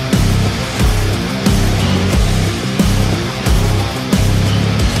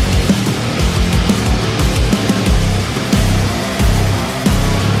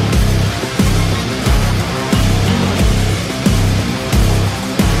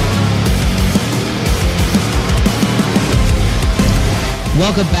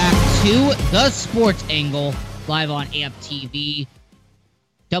 Welcome back to The Sports Angle, live on AMP TV,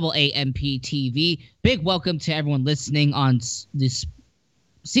 AAMP TV. Big welcome to everyone listening on this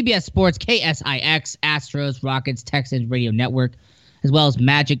CBS Sports, KSIX, Astros, Rockets, Texans Radio Network, as well as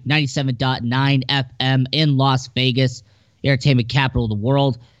Magic 97.9 FM in Las Vegas, entertainment capital of the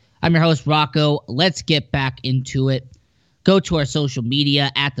world. I'm your host, Rocco. Let's get back into it. Go to our social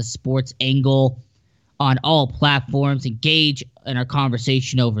media at The Sports Angle on all platforms. Engage in our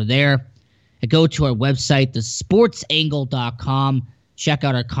conversation over there. And go to our website, thesportsangle.com. Check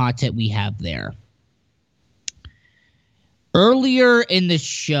out our content we have there. Earlier in the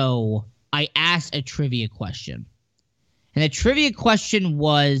show, I asked a trivia question. And the trivia question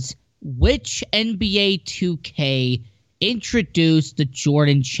was, which NBA 2K introduced the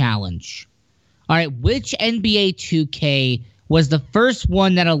Jordan Challenge? All right, which NBA 2K was the first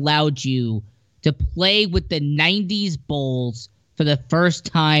one that allowed you to play with the 90s Bulls for the first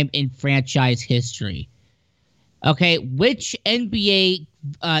time in franchise history? Okay, which NBA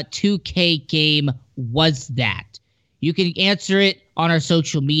 2K game was that? You can answer it on our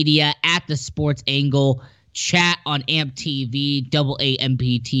social media at The Sports Angle, chat on AMP TV,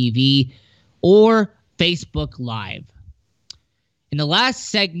 AAMP TV, or Facebook Live. In the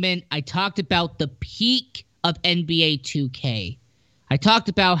last segment, I talked about the peak of NBA 2K. I talked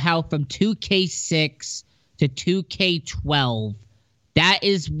about how from 2K6 to 2K12, that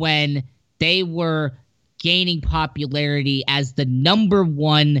is when they were gaining popularity as the number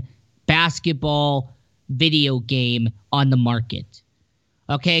one basketball video game on the market.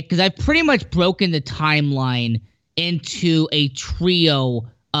 Okay, because I've pretty much broken the timeline into a trio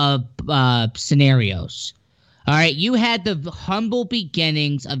of scenarios. All right, you had the humble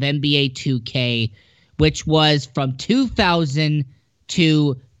beginnings of NBA 2K, which was from 2000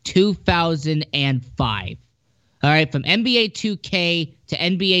 to 2005. All right, from NBA 2K to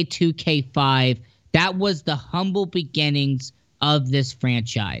NBA 2K5, that was the humble beginnings of this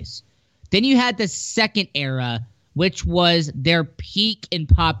franchise. Then you had the second era, which was their peak in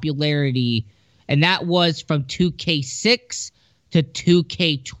popularity, and that was from 2K6 to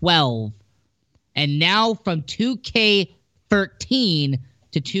 2K12. And now from 2K13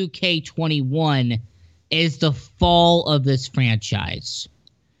 to 2K21 is the fall of this franchise.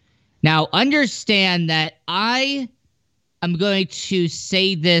 Now, understand that I am going to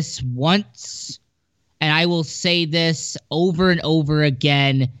say this once, and I will say this over and over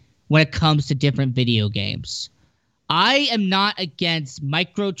again when it comes to different video games. I am not against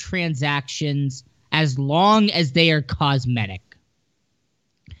microtransactions as long as they are cosmetic.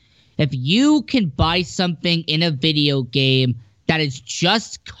 If you can buy something in a video game that is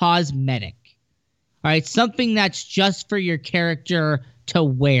just cosmetic, all right, something that's just for your character to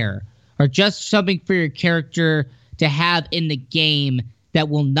wear, or just something for your character to have in the game that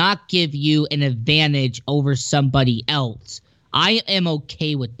will not give you an advantage over somebody else, I am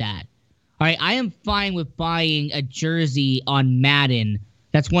okay with that. All right, I am fine with buying a jersey on Madden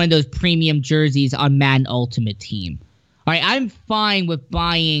that's one of those premium jerseys on Madden Ultimate Team. All right, I'm fine with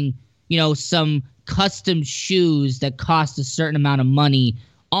buying, some custom shoes that cost a certain amount of money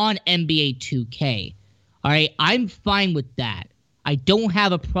on NBA 2K. All right, I'm fine with that. I don't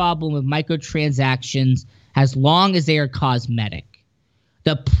have a problem with microtransactions as long as they are cosmetic.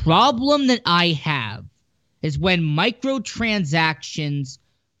 The problem that I have is when microtransactions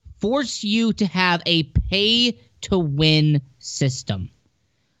force you to have a pay-to-win system.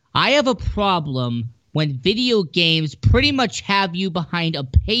 I have a problem when video games pretty much have you behind a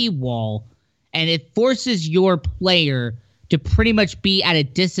paywall and it forces your player to pretty much be at a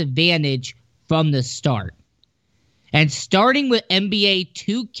disadvantage from the start. And starting with NBA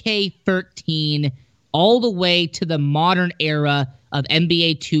 2K13 all the way to the modern era of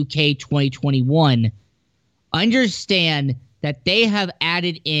NBA 2K 2021, understand that they have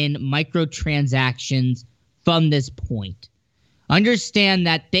added in microtransactions from this point. Understand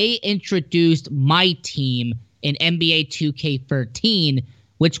that they introduced My Team in NBA 2K13,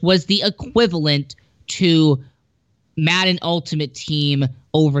 which was the equivalent to Madden Ultimate Team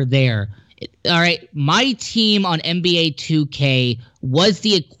over there. All right, My Team on NBA 2K was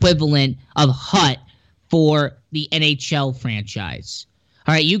the equivalent of HUT for the NHL franchise.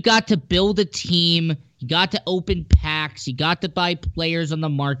 All right, you got to build a team, you got to open packs, you got to buy players on the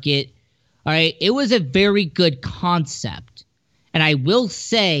market. All right, it was a very good concept. And I will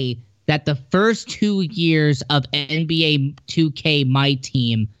say that the first 2 years of NBA 2K My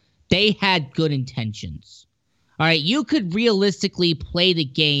Team, they had good intentions. All right, you could realistically play the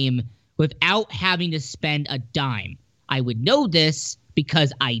game without having to spend a dime. I would know this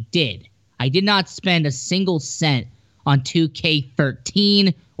because I did. I did not spend a single cent on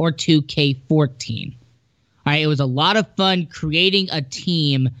 2K13 or 2K14. All right, it was a lot of fun creating a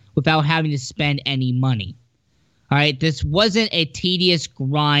team without having to spend any money. All right, this wasn't a tedious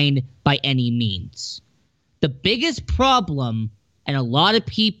grind by any means. The biggest problem, and a lot of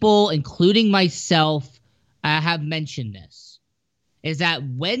people, including myself, have mentioned this, is that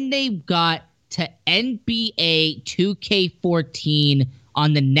when they got to NBA 2K14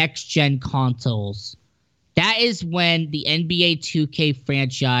 on the next-gen consoles, that is when the NBA 2K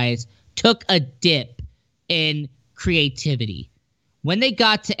franchise took a dip in creativity. When they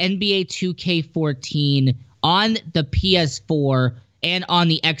got to NBA 2K14 on the PS4 and on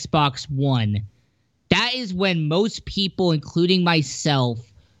the Xbox One, that is when most people, including myself,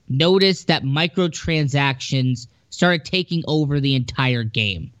 noticed that microtransactions started taking over the entire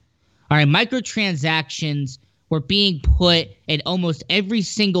game. All right, microtransactions were being put in almost every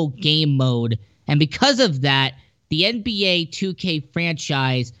single game mode, and because of that, the NBA 2K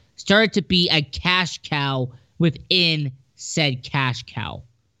franchise started to be a cash cow within said cash cow.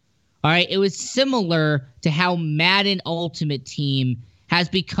 All right, it was similar to how Madden Ultimate Team has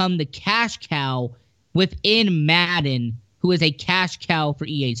become the cash cow within Madden, who is a cash cow for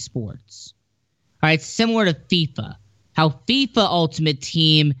EA Sports. All right, similar to FIFA, how FIFA Ultimate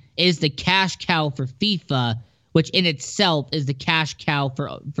Team is the cash cow for FIFA, which in itself is the cash cow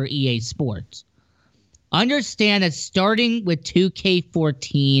for EA Sports. Understand that starting with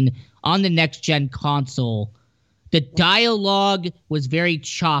 2K14 on the next-gen console, the dialogue was very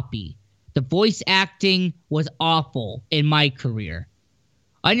choppy. The voice acting was awful in my career.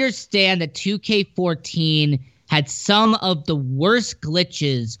 Understand that 2K14 had some of the worst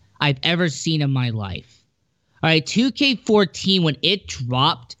glitches I've ever seen in my life. All right, 2K14, when it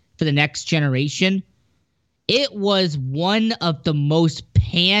dropped for the next generation, it was one of the most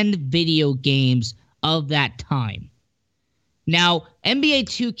panned video games of that time. Now, NBA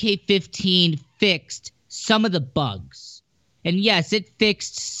 2K15 fixed some of the bugs. And yes, it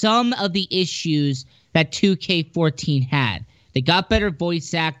fixed some of the issues that 2K14 had. They got better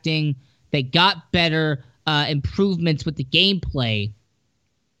voice acting. They got better improvements with the gameplay.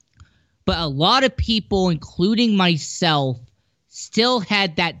 But a lot of people, including myself, still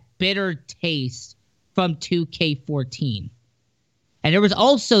had that bitter taste from 2K14. And there was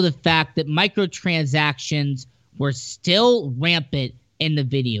also the fact that microtransactions were still rampant in the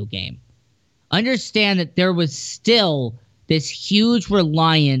video game. Understand that there was still this huge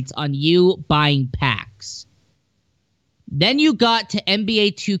reliance on you buying packs. Then you got to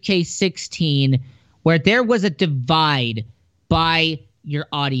NBA 2K16, where there was a divide by your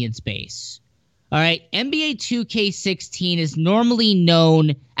audience base. All right, NBA 2K16 is normally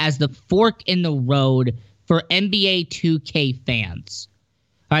known as the fork in the road for NBA 2K fans.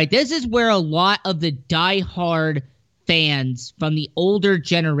 All right, this is where a lot of the diehard fans from the older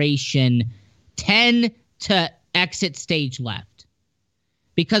generation tend to exit stage left.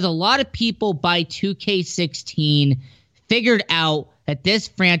 Because a lot of people by 2K16 figured out that this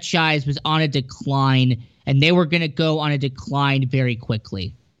franchise was on a decline and they were going to go on a decline very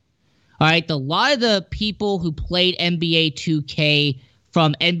quickly. All right, a lot of the people who played NBA 2K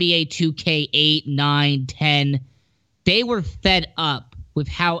from NBA 2K 8, 9, 10, they were fed up with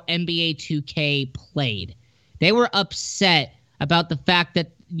how NBA 2K played. They were upset about the fact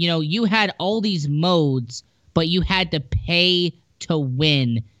that, you know, you had all these modes, but you had to pay to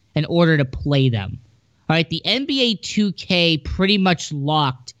win in order to play them. All right, the NBA 2K pretty much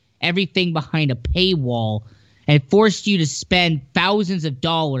locked everything behind a paywall and forced you to spend thousands of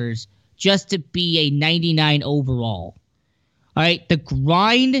dollars just to be a 99 overall. All right, the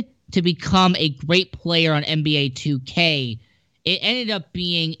grind to become a great player on NBA 2K, it ended up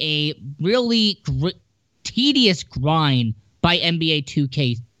being a really tedious grind by NBA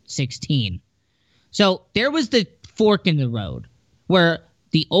 2K16. So there was the fork in the road where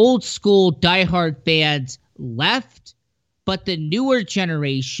the old school diehard fans left, but the newer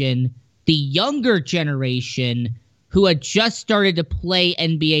generation, the younger generation who had just started to play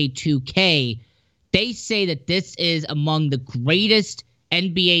NBA 2K, they say that this is among the greatest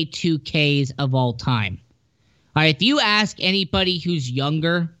NBA 2Ks of all time. All right, if you ask anybody who's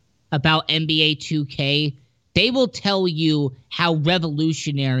younger about NBA 2K, they will tell you how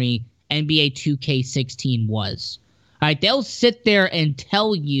revolutionary NBA 2K16 was. All right, they'll sit there and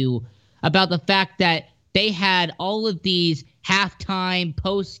tell you about the fact that they had all of these halftime,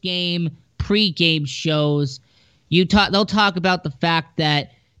 post-game, pre-game shows. They'll talk about the fact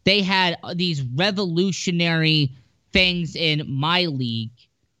that they had these revolutionary things in My League,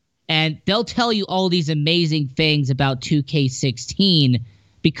 and they'll tell you all these amazing things about 2K16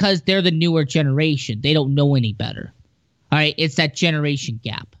 because they're the newer generation. They don't know any better. All right, it's that generation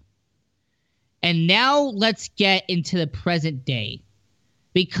gap. And now let's get into the present day.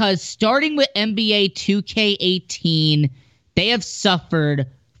 Because starting with NBA 2K18, they have suffered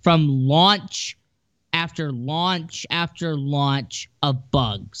from launch after launch after launch of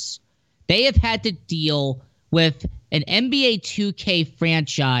bugs. They have had to deal with an NBA 2K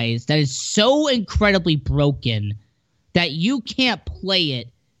franchise that is so incredibly broken that you can't play it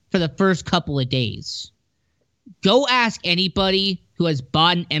for the first couple of days. Go ask anybody who has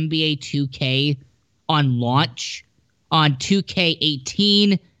bought an NBA 2K on launch on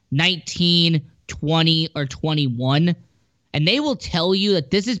 2K18, 19, 20, or 21, and they will tell you that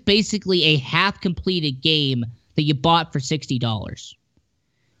this is basically a half-completed game that you bought for $60.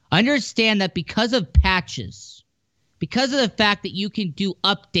 Understand that because of patches, because of the fact that you can do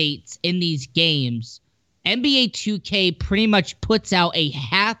updates in these games, NBA 2K pretty much puts out a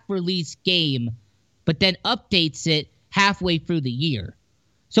half-released game, but then updates it halfway through the year.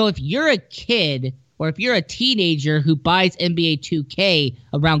 So if you're a kid or if you're a teenager who buys NBA 2K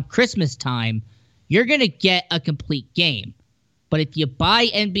around Christmas time, you're going to get a complete game. But if you buy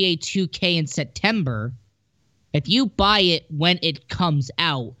NBA 2K in September, if you buy it when it comes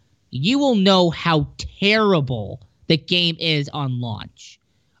out, you will know how terrible the game is on launch.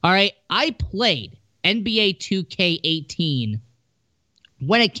 All right, I played NBA 2K18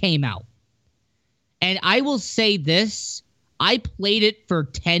 when it came out. And I will say this, I played it for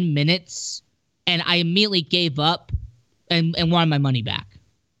 10 minutes and I immediately gave up and wanted my money back.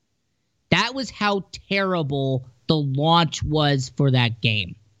 That was how terrible the launch was for that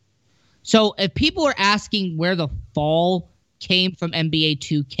game. So if people are asking where the fall came from NBA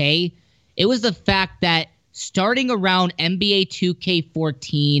 2K, it was the fact that starting around NBA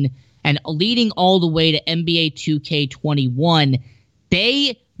 2K14 and leading all the way to NBA 2K21,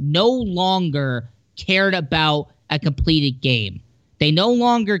 they no longer cared about a completed game. They no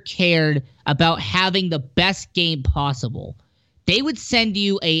longer cared about having the best game possible. They would send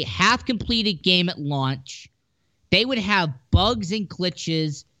you a half-completed game at launch. They would have bugs and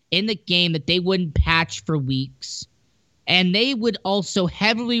glitches in the game that they wouldn't patch for weeks. And they would also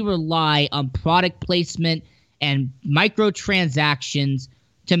heavily rely on product placement and microtransactions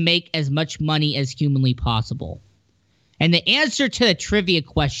to make as much money as humanly possible. And the answer to the trivia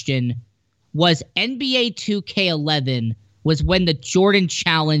question was NBA 2K11 was when the Jordan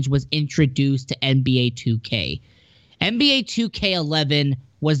Challenge was introduced to NBA 2K. NBA 2K11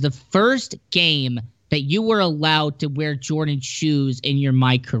 was the first game that you were allowed to wear Jordan shoes in your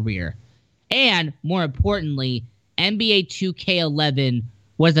My Career. And more importantly, NBA 2K11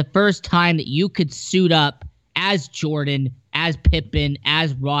 was the first time that you could suit up as Jordan, as Pippen,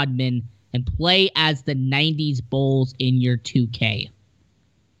 as Rodman, and play as the 90s Bulls in your 2K.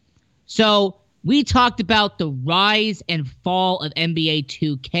 So we talked about the rise and fall of NBA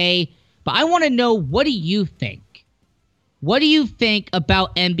 2K, but I want to know, what do you think? What do you think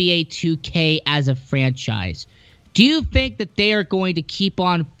about NBA 2K as a franchise? Do you think that they are going to keep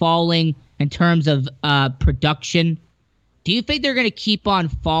on falling in terms of production? Do you think they're going to keep on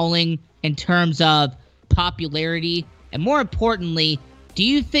falling in terms of popularity? And more importantly, do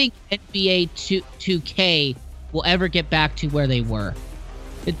you think NBA 2K will ever get back to where they were?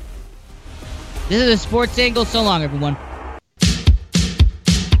 This is a Sports Angle. So long, everyone.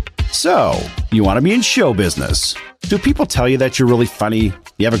 So, you want to be in show business. Do people tell you that you're really funny,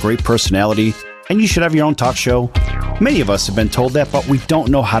 you have a great personality, and you should have your own talk show? Many of us have been told that, but we don't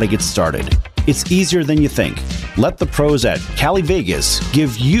know how to get started. It's easier than you think. Let the pros at Cali Vegas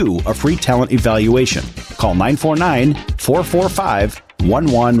give you a free talent evaluation. Call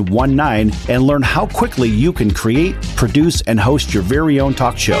 949-445-1119 and learn how quickly you can create, produce, and host your very own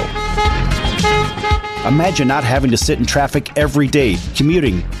talk show. Imagine not having to sit in traffic every day,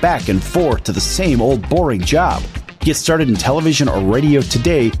 commuting back and forth to the same old boring job. Get started in television or radio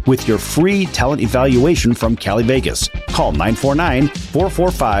today with your free talent evaluation from Cali Vegas. Call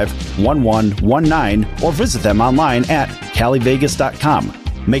 949-445-1119 or visit them online at calivegas.com.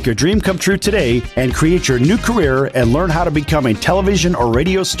 Make your dream come true today and create your new career and learn how to become a television or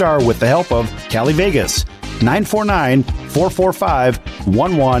radio star with the help of Cali Vegas.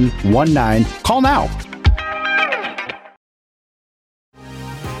 949-445-1119. Call now.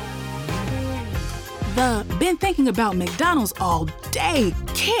 Been thinking about McDonald's all day.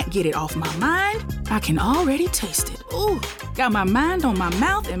 Can't get it off my mind. I can already taste it. Ooh, got my mind on my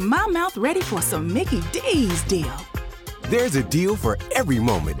mouth and my mouth ready for some Mickey D's deal. There's a deal for every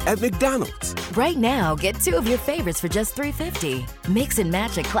moment at McDonald's. Right now, get 2 of your favorites for just $3.50. Mix and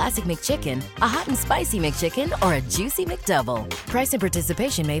match a classic McChicken, a hot and spicy McChicken, or a juicy McDouble. Price and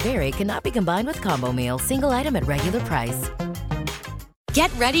participation may vary. Cannot be combined with combo meal. Single item at regular price.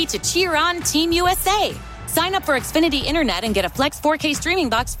 Get ready to cheer on Team USA. Sign up for Xfinity Internet and get a Flex 4K streaming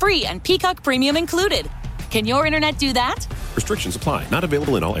box free and Peacock Premium included. Can your internet do that? Restrictions apply. Not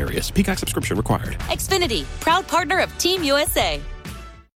available in all areas. Peacock subscription required. Xfinity, proud partner of Team USA.